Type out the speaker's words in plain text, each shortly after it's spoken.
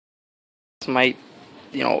might,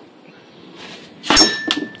 you know.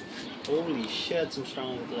 Holy shit, some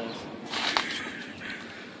strong glass.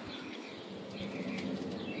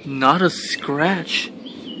 Not a scratch.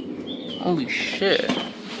 Holy shit.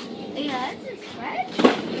 Yeah, that's a scratch.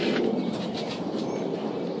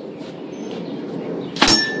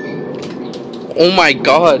 Oh my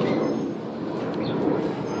god.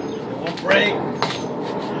 One break.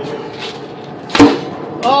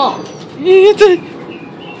 Oh! He hit it.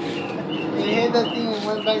 He hit that thing and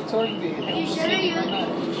went back towards me. You should have used.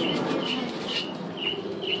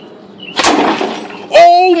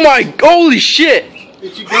 Oh my, holy shit.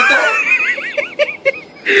 Did you get that?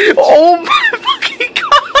 Oh my fucking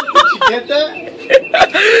god. Did you get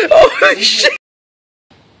that? Oh shit.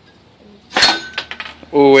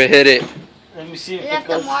 Oh, it hit it. Let me see if Left it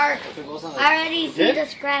goes. the mark. If it goes on the. I already see did? the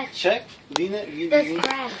scratch. Check. Lean it. The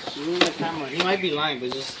scratch. Lean the camera. He might be lying,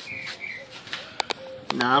 but just.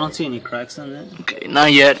 Nah, I don't see any cracks on it. Okay,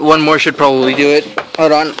 not yet. One more should probably do it.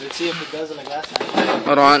 Hold on. Let's see if it does in the glass.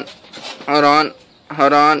 Hold on. Hold on.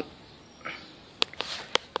 Hold on.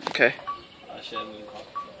 Okay. Oh shit, I'm gonna call.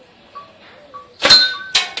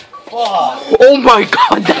 Oh! Oh my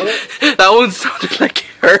god, that one sounded like it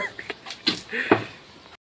hurt.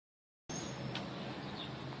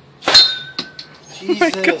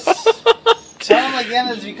 Jesus. Tell him again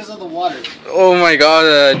it's because of the water. Oh my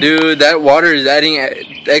god, dude, that water is adding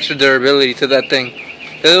extra durability to that thing.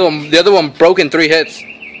 The other one broke in 3 hits.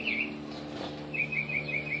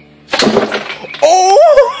 Oh!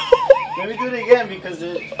 Let me do it again because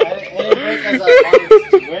it didn't break as I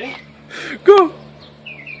wanted. You ready? Go.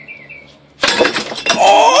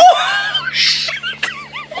 Oh!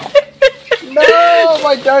 No,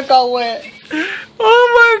 my dart got wet.